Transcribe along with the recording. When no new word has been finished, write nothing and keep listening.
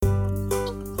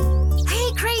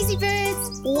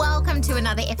Welcome to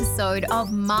another episode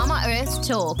of Mama Earth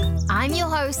Talk. I'm your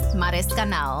host, Mariska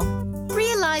Nel.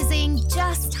 Realizing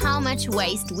just how much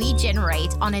waste we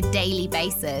generate on a daily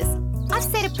basis, I've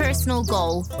set a personal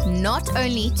goal not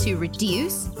only to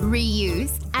reduce,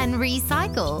 reuse, and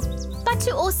recycle, but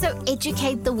to also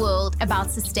educate the world about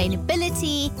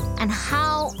sustainability and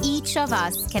how each of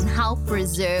us can help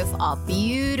preserve our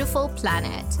beautiful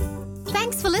planet.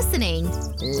 Thanks for listening.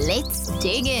 Let's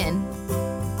dig in.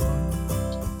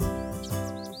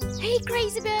 Hey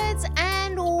Crazy Birds,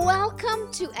 and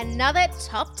welcome to another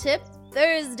Top Tip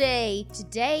Thursday.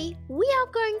 Today, we are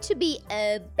going to be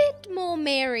a bit more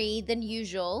merry than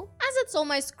usual as it's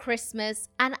almost Christmas,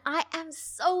 and I am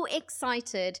so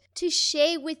excited to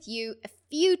share with you a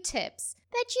few tips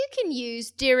that you can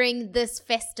use during this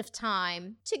festive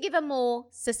time to give a more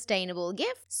sustainable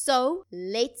gift. So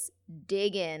let's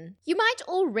dig in. You might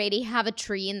already have a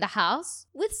tree in the house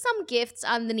with some gifts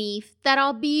underneath that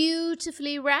are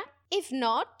beautifully wrapped. If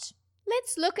not,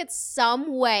 let's look at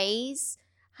some ways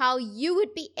how you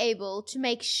would be able to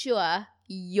make sure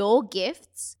your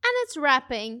gifts and its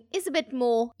wrapping is a bit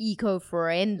more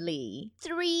eco-friendly.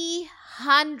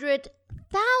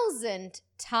 300,000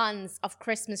 tons of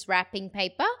Christmas wrapping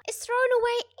paper is thrown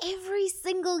away every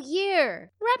single year.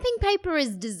 Wrapping paper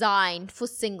is designed for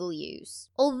single use.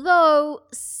 Although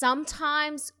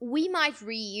sometimes we might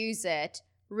reuse it,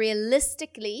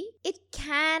 realistically, it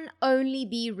can only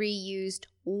be reused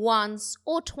once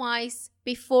or twice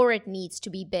before it needs to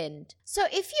be binned. So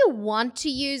if you want to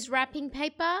use wrapping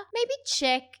paper, maybe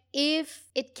check if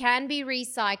it can be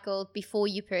recycled before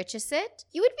you purchase it.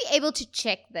 You would be able to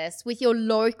check this with your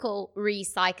local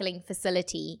recycling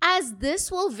facility, as this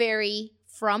will vary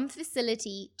from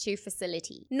facility to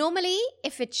facility. Normally,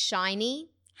 if it's shiny,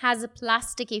 has a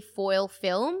plasticky foil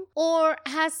film, or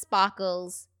has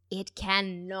sparkles, it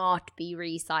cannot be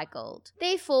recycled.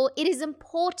 Therefore, it is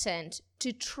important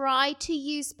to try to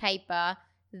use paper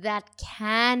that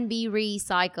can be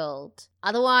recycled.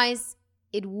 Otherwise,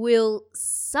 it will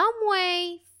some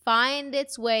way find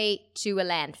its way to a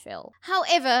landfill.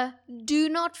 However, do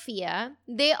not fear.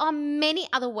 There are many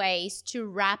other ways to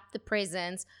wrap the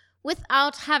presents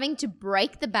without having to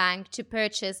break the bank to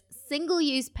purchase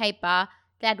single-use paper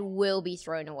that will be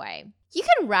thrown away. You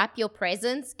can wrap your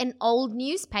presents in old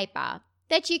newspaper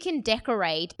that you can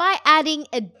decorate by adding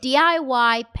a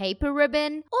DIY paper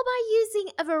ribbon or by using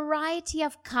a variety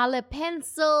of color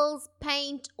pencils,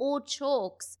 paint, or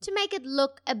chalks to make it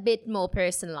look a bit more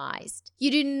personalized.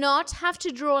 You do not have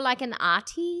to draw like an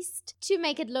artist to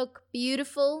make it look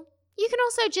beautiful. You can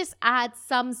also just add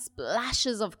some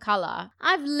splashes of color.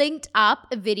 I've linked up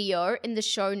a video in the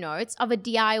show notes of a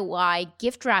DIY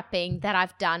gift wrapping that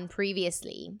I've done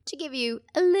previously to give you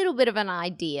a little bit of an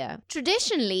idea.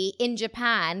 Traditionally, in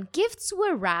Japan, gifts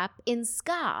were wrapped in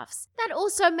scarves that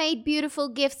also made beautiful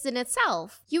gifts in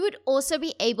itself. You would also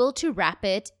be able to wrap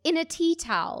it in a tea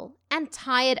towel and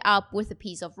tie it up with a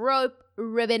piece of rope,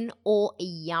 ribbon, or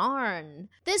yarn.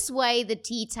 This way, the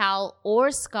tea towel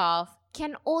or scarf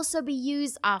can also be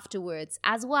used afterwards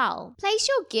as well. Place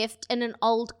your gift in an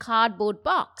old cardboard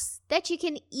box that you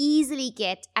can easily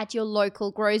get at your local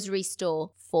grocery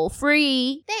store for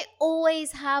free. They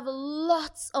always have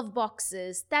lots of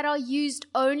boxes that are used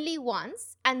only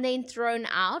once and then thrown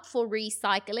out for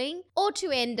recycling or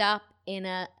to end up in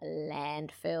a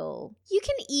landfill. You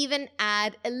can even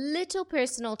add a little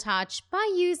personal touch by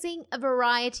using a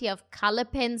variety of color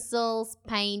pencils,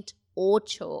 paint, or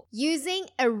chalk. Using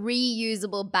a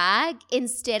reusable bag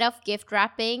instead of gift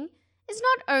wrapping is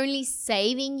not only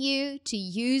saving you to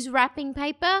use wrapping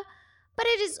paper, but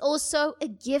it is also a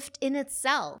gift in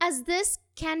itself, as this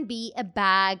can be a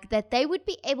bag that they would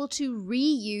be able to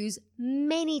reuse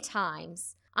many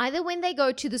times, either when they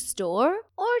go to the store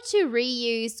or to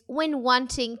reuse when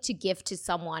wanting to give to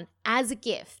someone as a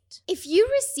gift. If you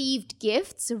received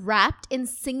gifts wrapped in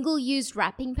single-use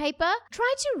wrapping paper,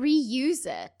 try to reuse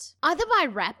it, either by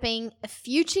wrapping a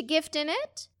future gift in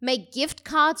it, make gift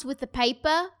cards with the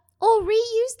paper, or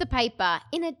reuse the paper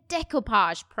in a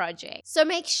decoupage project. So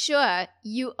make sure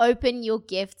you open your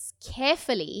gifts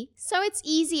carefully so it's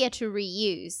easier to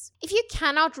reuse. If you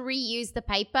cannot reuse the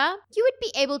paper, you would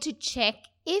be able to check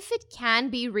if it can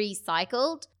be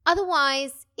recycled.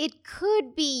 Otherwise, it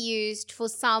could be used for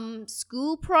some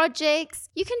school projects.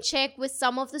 You can check with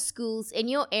some of the schools in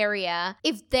your area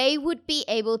if they would be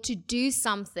able to do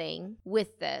something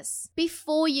with this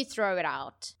before you throw it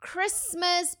out.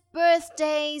 Christmas,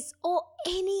 birthdays, or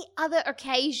any other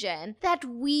occasion that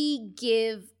we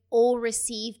give or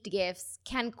received gifts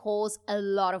can cause a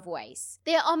lot of waste.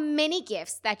 There are many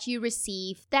gifts that you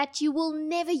receive that you will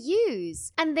never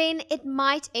use, and then it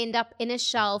might end up in a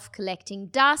shelf collecting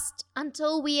dust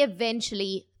until we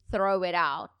eventually throw it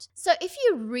out. So if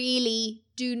you really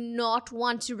do not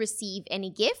want to receive any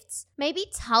gifts, maybe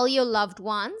tell your loved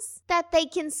ones that they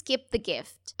can skip the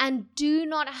gift and do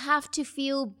not have to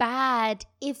feel bad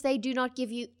if they do not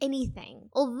give you anything.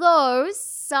 Although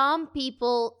some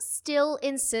people still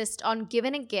insist on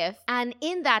giving a gift, and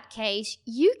in that case,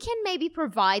 you can maybe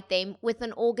provide them with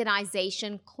an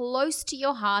organization close to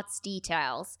your heart's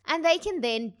details, and they can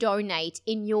then donate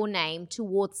in your name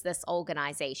towards this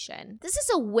organization. This is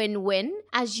a win-win,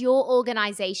 as your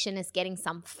organization is getting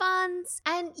some funds,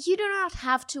 and you do not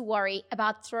have to worry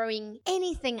about throwing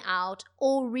anything out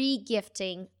or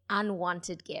re-gifting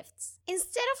unwanted gifts.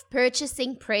 Instead of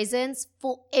purchasing presents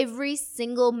for every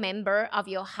single member of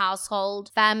your household,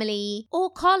 family, or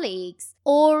colleagues,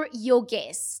 or your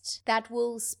guest that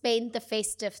will spend the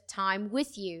festive time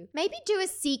with you, maybe do a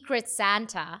secret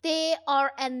Santa. There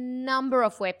are a number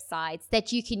of websites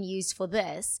that you can use for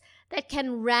this that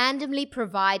can randomly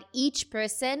provide each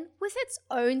person with its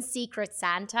own secret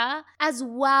Santa, as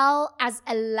well as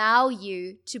allow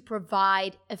you to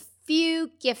provide a few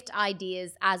gift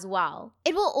ideas as well.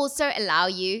 It will also allow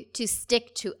you to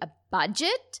stick to a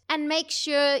budget and make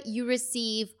sure you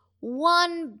receive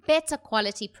one better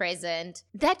quality present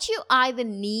that you either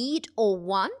need or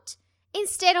want,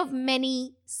 instead of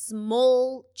many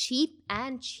small, cheap,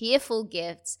 and cheerful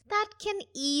gifts that can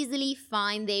easily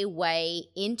find their way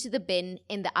into the bin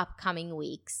in the upcoming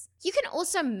weeks. You can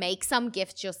also make some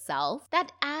gifts yourself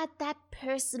that add that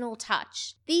personal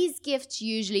touch. These gifts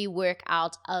usually work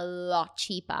out a lot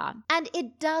cheaper, and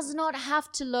it does not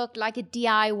have to look like a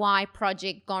DIY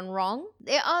project gone wrong.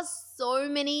 There are so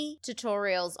many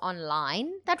tutorials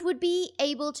online that would be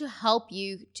able to help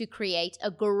you to create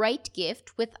a great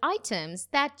gift with items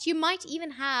that you might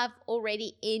even have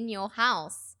already in your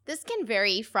house. This can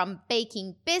vary from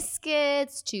baking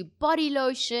biscuits to body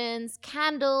lotions,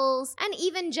 candles, and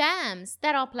even jams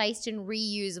that are placed in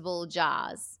reusable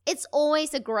jars. It's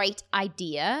always a great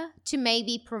idea to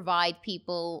maybe provide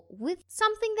people with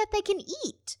something that they can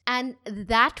eat, and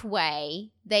that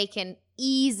way they can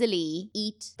easily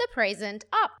eat the present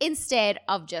up instead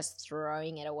of just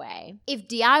throwing it away. If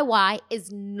DIY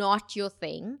is not your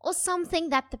thing, or something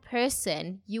that the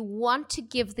person you want to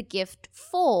give the gift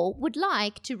for would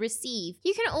like to receive,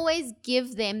 you can always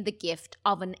give them the gift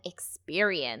of an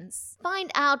experience.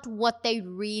 Find out what they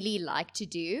really like to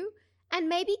do, and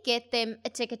maybe get them a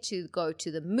ticket to go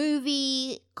to the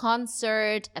movie,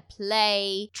 concert, a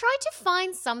play. Try to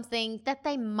find something that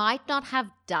they might not have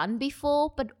done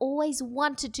before but always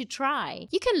wanted to try.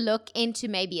 You can look into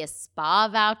maybe a spa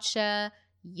voucher,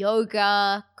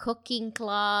 yoga, cooking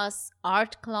class,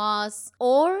 art class,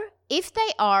 or if they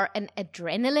are an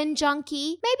adrenaline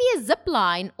junkie, maybe a zip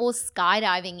line or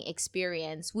skydiving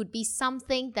experience would be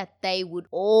something that they would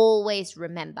always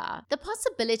remember. The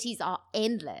possibilities are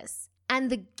endless, and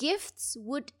the gifts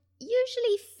would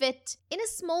usually fit in a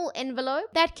small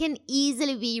envelope that can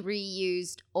easily be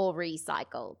reused or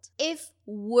recycled. If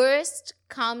worst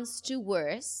comes to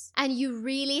worst and you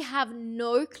really have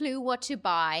no clue what to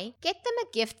buy, get them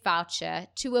a gift voucher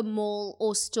to a mall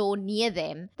or store near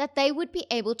them that they would be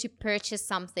able to purchase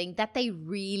something that they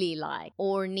really like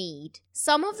or need.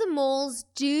 Some of the malls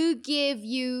do give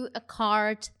you a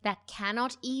card that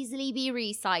cannot easily be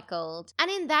recycled, and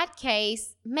in that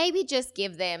case, maybe just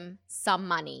give them some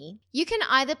money. You can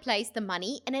either place the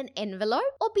money in an envelope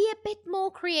or be a bit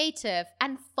more creative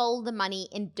and fold the money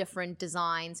in different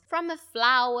designs, from a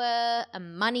flower, a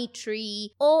money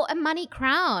tree, or a money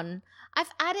crown.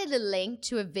 I've added a link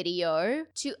to a video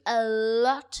to a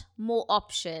lot more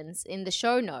options in the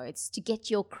show notes to get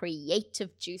your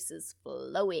creative juices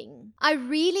flowing. I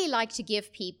really like to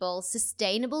give people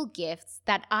sustainable gifts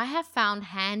that I have found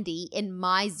handy in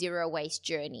my zero waste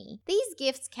journey. These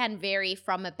gifts can vary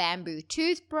from a bamboo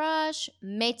toothbrush,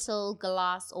 metal,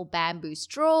 glass, or bamboo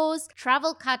straws,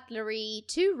 travel cutlery,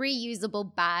 to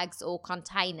reusable bags or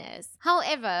containers.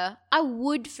 However, I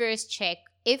would first check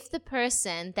if the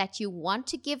person that you want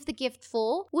to give the gift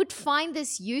for would find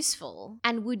this useful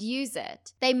and would use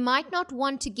it. They might not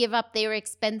want to give up their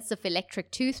expensive electric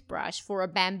toothbrush for a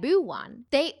bamboo one.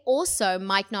 They also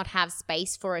might not have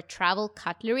space for a travel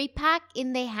cutlery pack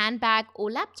in their handbag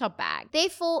or laptop bag.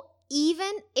 Therefore,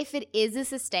 even if it is a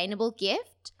sustainable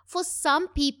gift, for some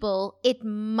people it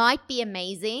might be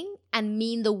amazing and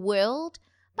mean the world,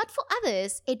 But for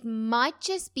others, it might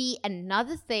just be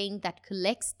another thing that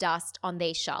collects dust on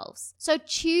their shelves. So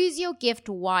choose your gift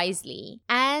wisely.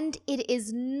 And it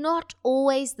is not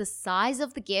always the size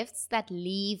of the gifts that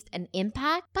leave an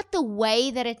impact, but the way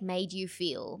that it made you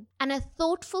feel. And a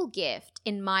thoughtful gift,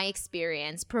 in my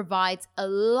experience, provides a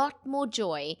lot more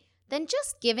joy than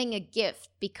just giving a gift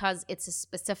because it's a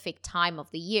specific time of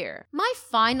the year. My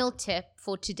final tip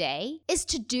for today is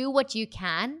to do what you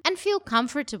can and feel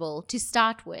comfortable to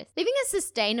start with. Living a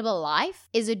sustainable life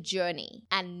is a journey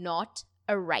and not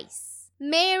a race.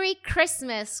 Merry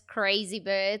Christmas, crazy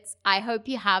birds. I hope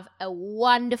you have a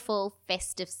wonderful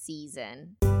festive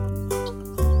season.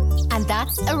 And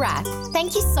that's a wrap.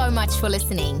 Thank you so much for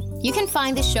listening. You can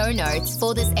find the show notes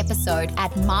for this episode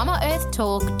at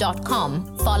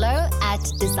mamaearthtalk.com. Follow at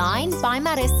Design by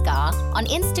Mariska on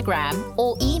Instagram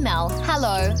or email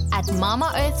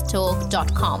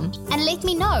hello@mamaearthtalk.com and let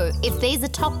me know if there's a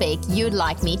topic you'd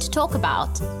like me to talk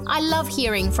about. I love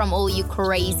hearing from all you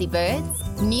crazy birds.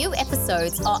 New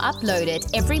episodes are uploaded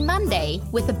every Monday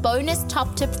with a bonus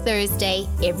Top Tip Thursday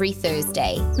every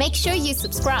Thursday. Make sure you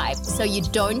subscribe so you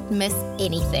don't miss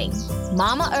anything.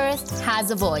 Mama Earth has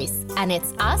a voice, and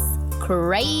it's us,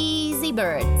 crazy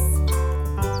birds.